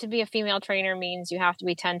to be a female trainer means you have to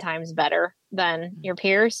be 10 times better than your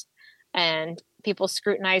peers. And people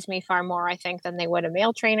scrutinize me far more, I think, than they would a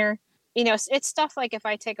male trainer. It's stuff like if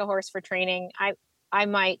I take a horse for training, I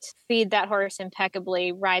might feed that horse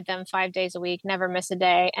impeccably, ride them 5 days a week, never miss a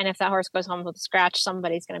day. And if that horse goes home with a scratch,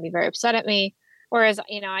 somebody's going to be very upset at me. Whereas,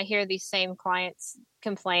 I hear these same clients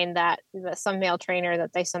complain that some male trainer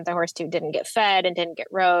that they sent their horse to didn't get fed and didn't get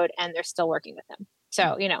rode, and they're still working with them.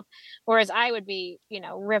 So, whereas I would be,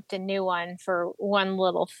 ripped a new one for one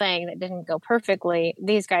little thing that didn't go perfectly,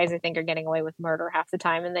 these guys, I think, are getting away with murder half the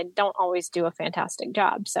time, and they don't always do a fantastic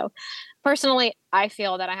job. So personally, I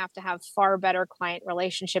feel that I have to have far better client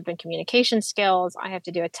relationship and communication skills. I have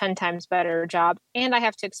to do a 10 times better job, and I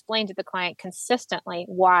have to explain to the client consistently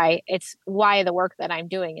why the work that I'm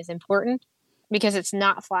doing is important, because it's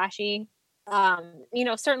not flashy.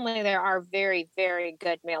 Certainly there are very, very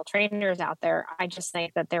good male trainers out there. I just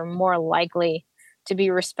think that they're more likely to be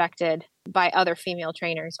respected by other female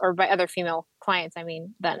trainers, or by other female clients,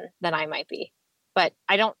 than I might be. But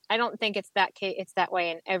I don't think it's that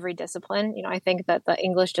way in every discipline. I think that the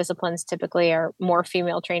English disciplines typically are more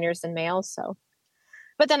female trainers than males. So,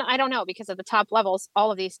 but then I don't know, because at the top levels,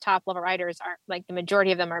 all of these top level riders are, like, the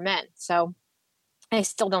majority of them are men. So I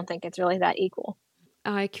still don't think it's really that equal.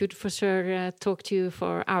 I could for sure talk to you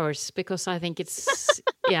for hours, because I think it's,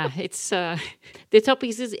 the topic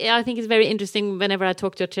is, I think it's very interesting whenever I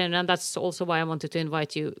talk to a trainer. And that's also why I wanted to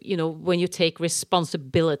invite you, when you take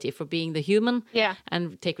responsibility for being the human,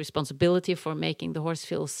 and take responsibility for making the horse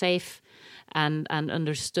feel safe and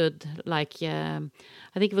understood. Like, I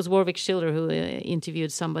think it was Warwick Schiller who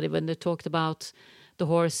interviewed somebody when they talked about the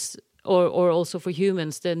horse, or also for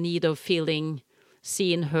humans, the need of feeling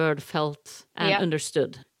seen, heard, felt, and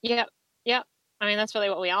understood. Yep. That's really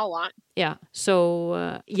what we all want. Yeah.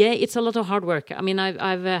 So, it's a lot of hard work.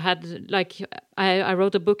 I've had, I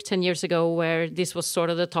wrote a book 10 years ago where this was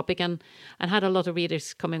sort of the topic, and had a lot of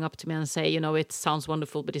readers coming up to me and say, it sounds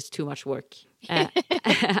wonderful, but it's too much work. And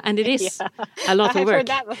it is a lot of work. I've heard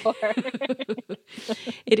that before.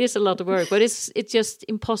 It is a lot of work, but it's just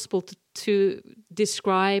impossible to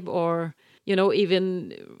describe, or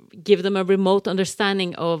even give them a remote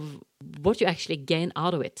understanding of what you actually gain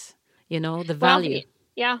out of it, the value.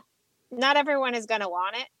 Well, not everyone is going to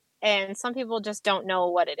want it. And some people just don't know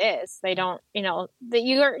what it is. They don't, that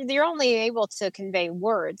you're only able to convey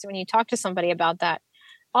words. When you talk to somebody about that,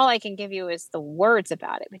 all I can give you is the words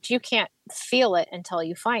about it, but you can't feel it until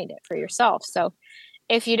you find it for yourself. So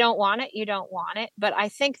if you don't want it, you don't want it. But I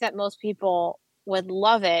think that most people would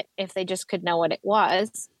love it if they just could know what it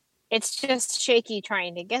was. It's just shaky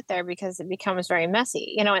trying to get there, because it becomes very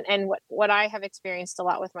messy, and what I have experienced a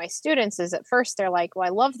lot with my students is, at first they're like, well,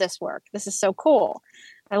 I love this work. This is so cool.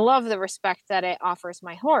 I love the respect that it offers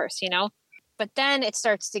my horse, but then it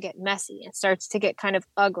starts to get messy. It starts to get kind of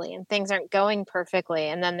ugly, and things aren't going perfectly.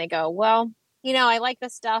 And then they go, well, I like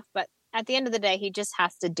this stuff, but at the end of the day, he just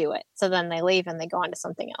has to do it. So then they leave and they go on to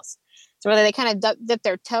something else. So whether they kind of dip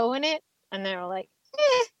their toe in it and they're like,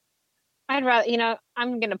 I'd rather,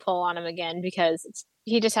 I'm going to pull on him again because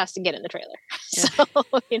he just has to get in the trailer. Yeah. So,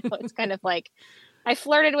 it's kind of like, I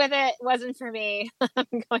flirted with it. Wasn't for me. I'm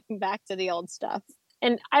going back to the old stuff.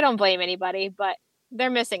 And I don't blame anybody, but they're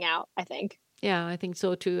missing out, I think. Yeah, I think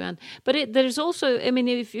so too. But there's also, I mean,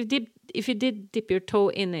 if you did dip your toe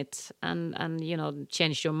in it and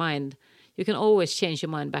change your mind, you can always change your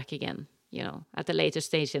mind back again, at a later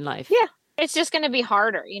stage in life. Yeah. It's just going to be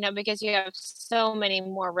harder, because you have so many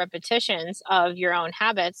more repetitions of your own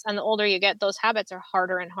habits. And the older you get, those habits are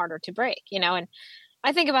harder and harder to break, and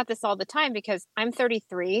I think about this all the time because I'm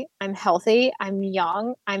 33, I'm healthy, I'm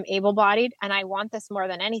young, I'm able-bodied, and I want this more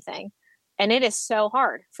than anything. And it is so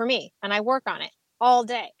hard for me. And I work on it all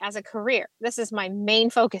day as a career. This is my main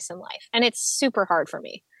focus in life. And it's super hard for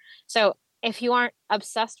me. So if you aren't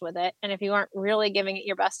obsessed with it, and if you aren't really giving it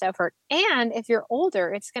your best effort, and if you're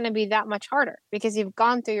older, it's going to be that much harder because you've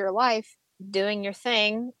gone through your life doing your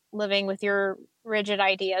thing, living with your rigid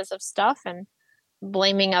ideas of stuff and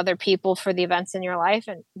blaming other people for the events in your life.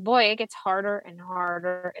 And boy, it gets harder and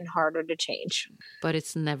harder and harder to change. But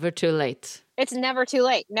it's never too late. It's never too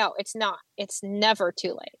late. No, it's not. It's never too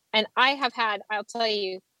late. And I'll tell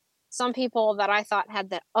you, some people that I thought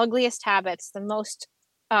had the ugliest habits, the most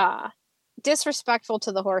disrespectful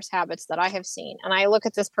to the horse habits that I have seen. And I look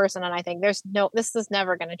at this person and I think this is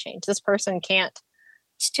never going to change. This person can't.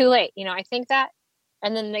 It's too late. I think that.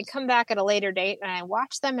 And then they come back at a later date and I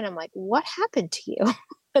watch them and I'm like, what happened to you?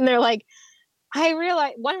 And they're like, I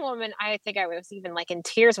realized one woman, I think I was even like in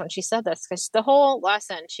tears when she said this because the whole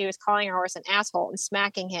lesson she was calling her horse an asshole and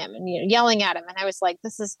smacking him and yelling at him. And I was like,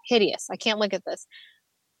 this is hideous. I can't look at this.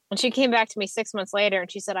 And she came back to me 6 months later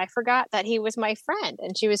and she said, I forgot that he was my friend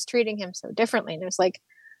and she was treating him so differently. And it was like,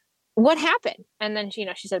 what happened? And then she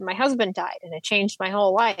said, my husband died and it changed my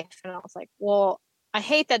whole life. And I was like, well, I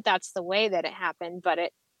hate that that's the way that it happened, but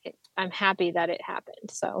I'm happy that it happened.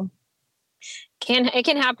 So it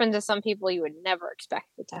can happen to some people you would never expect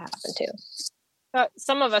it to happen to. But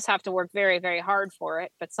some of us have to work very, very hard for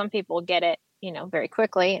it, but some people get it, very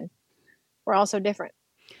quickly, and we're also different.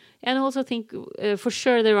 And I also think for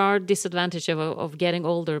sure there are disadvantages of getting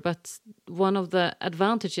older, but one of the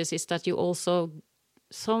advantages is that you also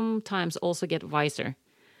sometimes also get wiser.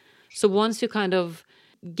 So once you kind of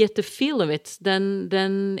get the feel of it,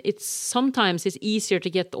 then sometimes it's easier to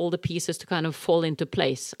get all the pieces to kind of fall into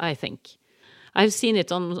place, I think. I've seen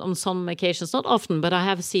it on some occasions, not often, but I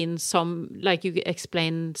have seen some, like you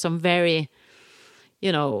explained, some very,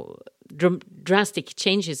 drastic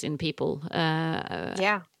changes in people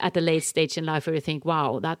at a late stage in life where you think,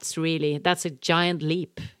 wow, that's a giant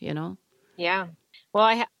leap, Yeah. Well,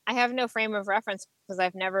 I have no frame of reference because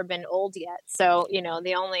I've never been old yet. So,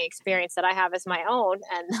 the only experience that I have is my own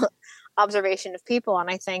and observation of people. And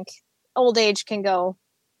I think old age can go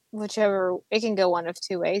it can go one of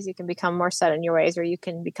two ways. You can become more set in your ways or you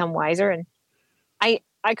can become wiser. And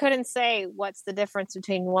I couldn't say what's the difference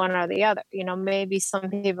between one or the other. Maybe some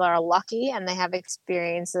people are lucky and they have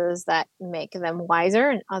experiences that make them wiser,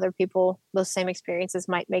 and other people, those same experiences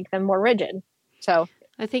might make them more rigid. So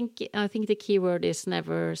I think the key word is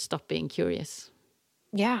never stop being curious.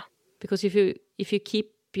 Yeah. Because if you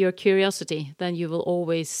keep your curiosity, then you will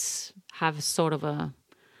always have sort of a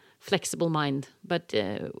flexible mind. But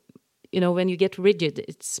when you get rigid,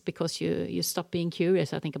 it's because you stop being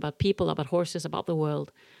curious, I think, about people, about horses, about the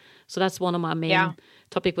world. So that's one of my main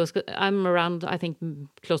topics. I'm around, I think,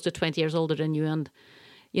 close to 20 years older than you, and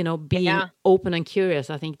being open and curious,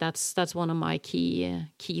 I think that's one of my key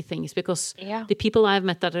things, because the people I've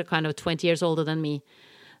met that are kind of 20 years older than me,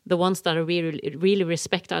 the ones that I really, really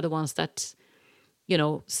respect are the ones that,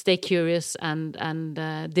 stay curious and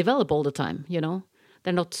develop all the time,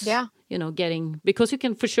 They're not, getting, because you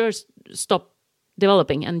can for sure stop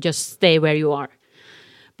developing and just stay where you are.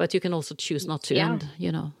 But you can also choose not to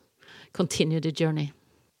and, continue the journey.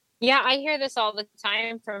 Yeah, I hear this all the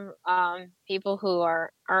time from people who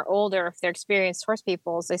are older. If they're experienced horse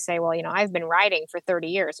people, they say, well, I've been riding for 30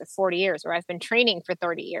 years or 40 years, or I've been training for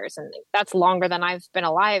 30 years. And that's longer than I've been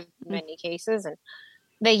alive in many cases. And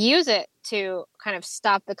they use it to kind of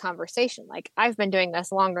stop the conversation. Like, I've been doing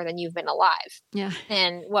this longer than you've been alive. Yeah.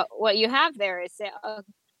 And what you have there is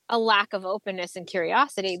a lack of openness and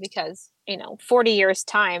curiosity, because, 40 years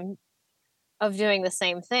time of doing the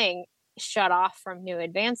same thing shut off from new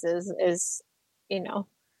advances is,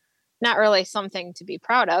 not really something to be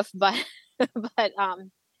proud of, but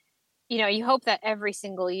you hope that every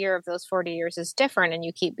single year of those 40 years is different and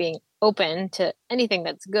you keep being open to anything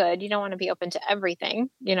that's good. You don't want to be open to everything,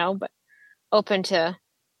 but open to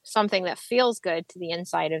something that feels good to the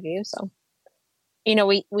inside of you. So,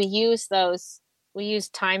 we use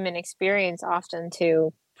time and experience often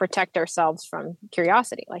to protect ourselves from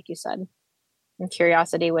curiosity, like you said. And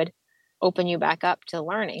curiosity would open you back up to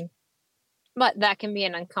learning. But that can be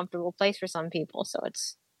an uncomfortable place for some people, so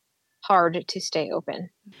it's hard to stay open.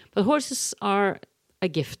 But horses are a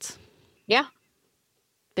gift. Yeah.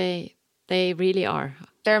 They really are.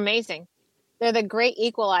 They're amazing. They're the great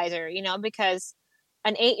equalizer, because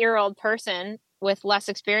an 8-year-old person with less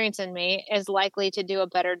experience than me is likely to do a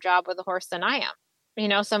better job with a horse than I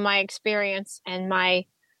am. So my experience and my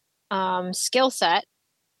skill set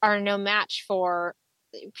are no match for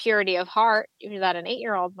purity of heart that an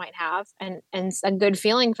 8-year-old might have and a good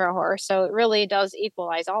feeling for a horse. So it really does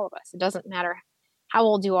equalize all of us. It doesn't matter how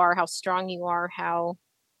old you are, how strong you are, how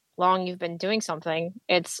long you've been doing something.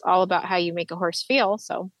 It's all about how you make a horse feel.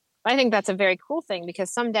 So I think that's a very cool thing,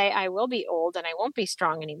 because someday I will be old and I won't be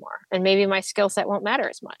strong anymore. And maybe my skill set won't matter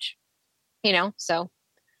as much, so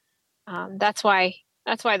that's why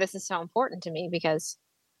this is so important to me, because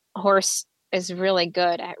a horse is really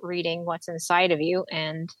good at reading what's inside of you.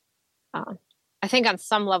 And I think on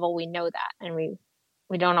some level we know that, and we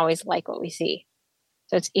don't always like what we see.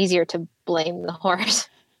 So it's easier to blame the horse.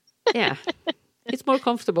 Yeah. It's more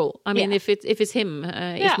comfortable. I mean, if it's him,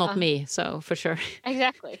 it's not me. So for sure.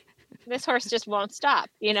 Exactly. This horse just won't stop,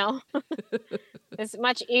 It's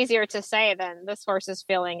much easier to say than this horse is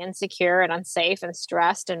feeling insecure and unsafe and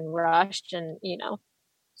stressed and rushed. And,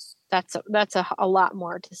 that's a lot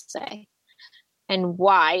more to say. And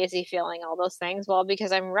why is he feeling all those things? Well,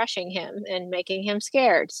 because I'm rushing him and making him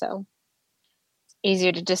scared. So it's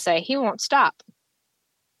easier to just say, he won't stop.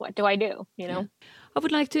 What do I do? Yeah. I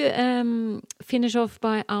would like to finish off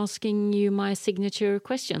by asking you my signature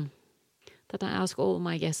question that I ask all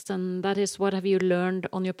my guests. And that is, what have you learned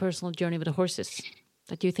on your personal journey with the horses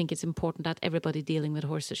that you think it's important that everybody dealing with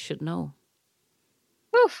horses should know?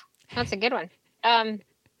 Oof, that's a good one.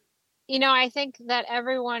 I think that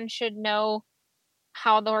everyone should know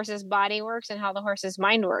how the horse's body works and how the horse's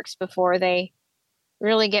mind works before they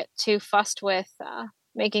really get too fussed with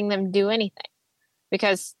making them do anything.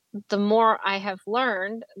 Because the more I have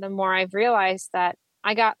learned, the more I've realized that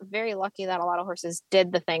I got very lucky that a lot of horses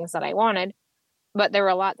did the things that I wanted, but there were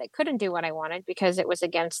a lot that couldn't do what I wanted because it was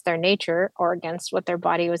against their nature or against what their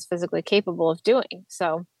body was physically capable of doing.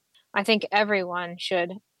 So I think everyone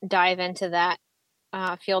should dive into that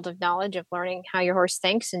field of knowledge of learning how your horse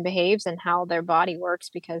thinks and behaves and how their body works,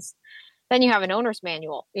 because then you have an owner's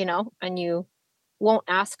manual, and you won't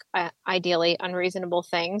ask ideally unreasonable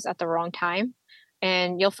things at the wrong time.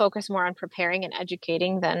 And you'll focus more on preparing and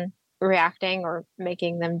educating than reacting or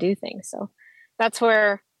making them do things. So that's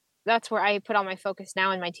where I put all my focus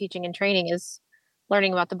now in my teaching and training, is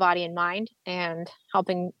learning about the body and mind and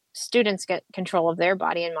helping students get control of their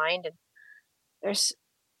body and mind. And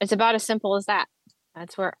it's about as simple as that.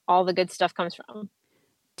 That's where all the good stuff comes from.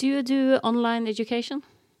 Do you do online education?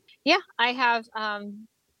 Yeah, I have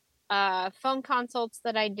phone consults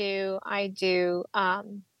that I do. I do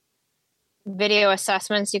video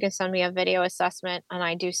assessments. You can send me a video assessment, and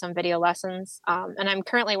I do some video lessons. And I'm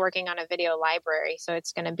currently working on a video library. So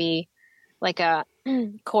it's going to be like a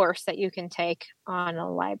course that you can take on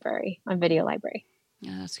a video library.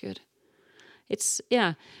 Yeah, that's good. It's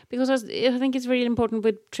because I think it's really important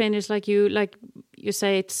with trainers like you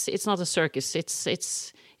say, it's not a circus.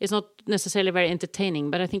 It's not necessarily very entertaining,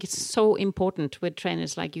 but I think it's so important with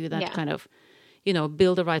trainers like you that kind of,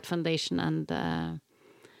 build the right foundation and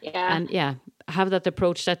have that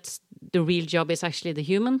approach that the real job is actually the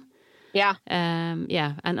human. Yeah. And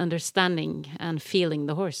understanding and feeling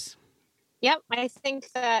the horse. Yep. I think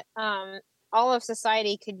that all of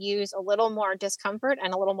society could use a little more discomfort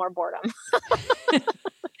and a little more boredom.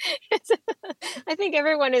 I think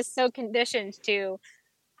everyone is so conditioned to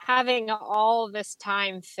having all this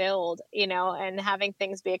time filled, and having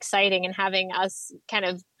things be exciting and having us kind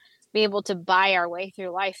of be able to buy our way through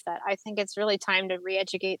life, that I think it's really time to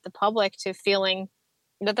re-educate the public to feeling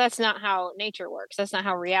that that's not how nature works. That's not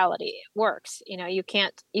how reality works. You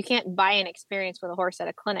can't buy an experience with a horse at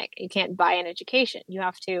a clinic. You can't buy an education. You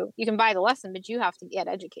can buy the lesson, but you have to get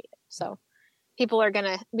educated. So people are going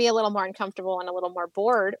to be a little more uncomfortable and a little more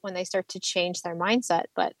bored when they start to change their mindset.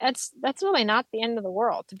 But that's really not the end of the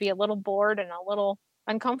world, to be a little bored and a little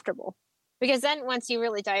uncomfortable. Because then once you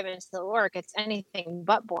really dive into the work, it's anything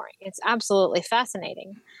but boring. It's absolutely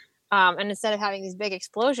fascinating. And instead of having these big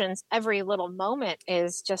explosions, every little moment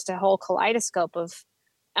is just a whole kaleidoscope of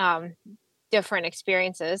different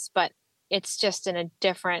experiences, but it's just in a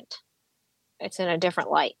different it's in a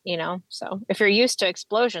different light, you know? So if you're used to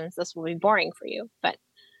explosions, this will be boring for you. But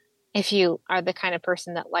if you are the kind of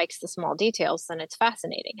person that likes the small details, then it's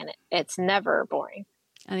fascinating, and it's never boring.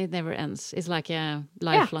 And it never ends. It's like a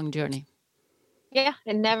lifelong journey. Yeah,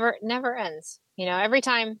 it never ends. You know, every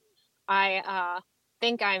time I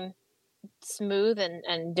think I'm smooth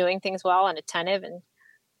and doing things well and attentive and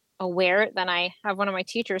aware, then I have one of my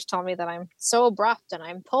teachers tell me that I'm so abrupt and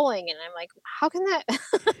I'm pulling, and I'm like, how can that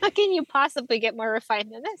how can you possibly get more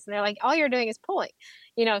refined than this? And they're like, all you're doing is pulling,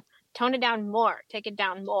 you know, tone it down more, take it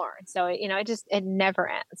down more. So, you know, it never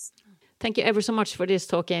ends. Thank you ever so much for this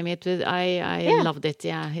talk, Amy. I loved it.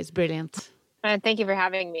 Yeah, it's brilliant. And thank you for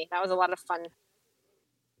having me. That was a lot of fun.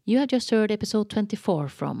 You have just heard episode 24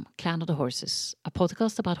 from Clan of the Horses, a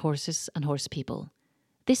podcast about horses and horse people.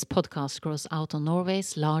 This podcast grows out on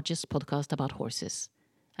Norway's largest podcast about horses.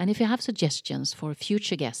 And if you have suggestions for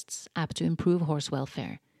future guests apt to improve horse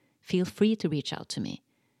welfare, feel free to reach out to me.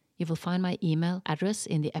 You will find my email address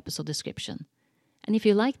in the episode description. And if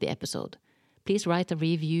you like the episode, please write a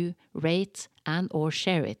review, rate, and/or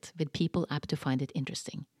share it with people apt to find it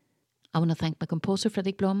interesting. I want to thank my composer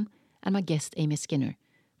Fredrik Blom and my guest Amy Skinner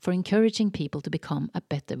for encouraging people to become a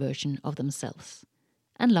better version of themselves.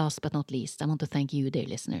 And last but not least, I want to thank you, dear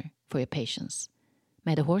listener, for your patience.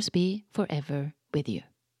 May the horse be forever with you.